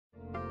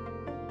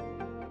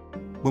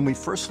When we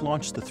first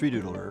launched the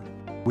 3Doodler,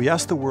 we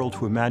asked the world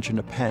to imagine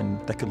a pen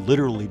that could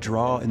literally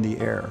draw in the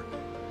air.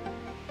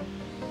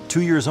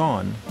 2 years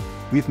on,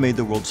 we've made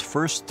the world's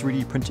first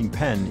 3D printing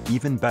pen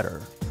even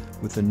better,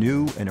 with a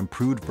new and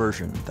improved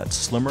version that's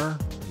slimmer,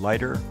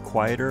 lighter,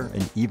 quieter,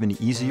 and even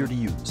easier to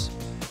use.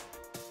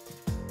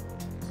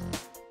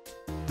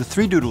 The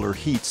 3Doodler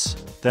heats,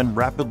 then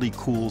rapidly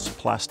cools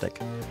plastic,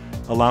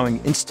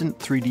 allowing instant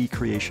 3D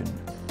creation.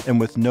 And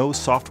with no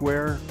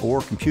software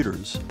or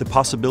computers, the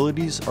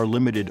possibilities are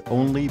limited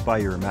only by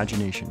your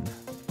imagination.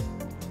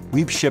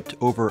 We've shipped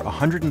over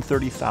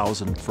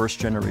 130,000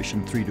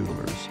 first-generation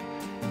 3Doodlers,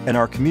 and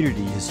our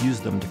community has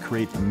used them to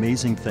create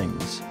amazing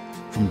things,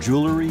 from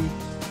jewelry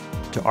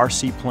to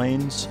RC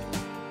planes,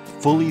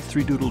 fully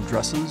 3Doodled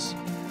dresses,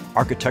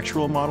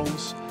 architectural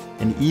models,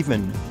 and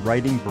even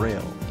writing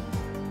braille.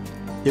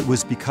 It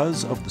was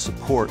because of the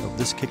support of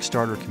this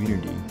Kickstarter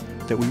community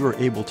that we were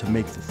able to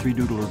make the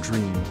 3Doodler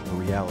dream a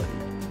reality.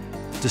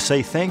 To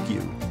say thank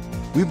you,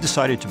 we've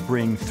decided to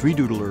bring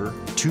 3Doodler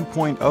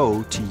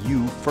 2.0 to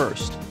you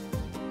first.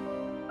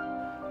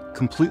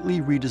 Completely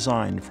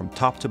redesigned from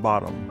top to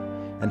bottom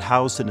and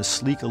housed in a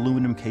sleek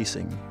aluminum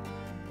casing,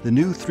 the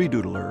new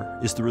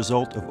 3Doodler is the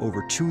result of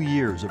over 2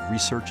 years of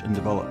research and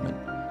development,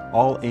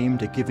 all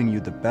aimed at giving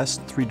you the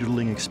best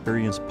 3Doodling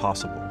experience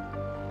possible.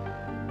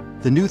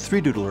 The new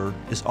 3Doodler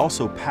is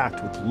also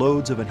packed with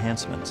loads of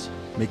enhancements,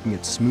 making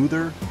it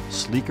smoother,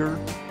 sleeker,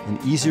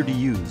 and easier to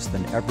use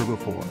than ever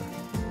before.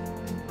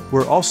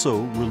 We're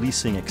also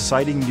releasing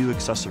exciting new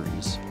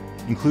accessories,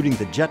 including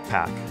the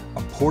Jetpack,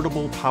 a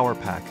portable power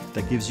pack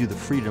that gives you the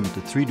freedom to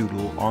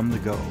 3Doodle on the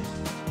go.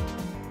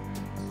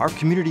 Our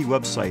community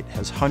website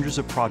has hundreds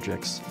of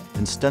projects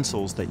and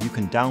stencils that you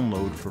can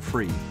download for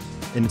free,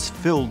 and it's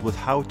filled with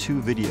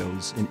how-to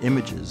videos and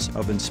images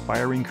of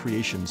inspiring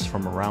creations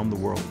from around the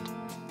world.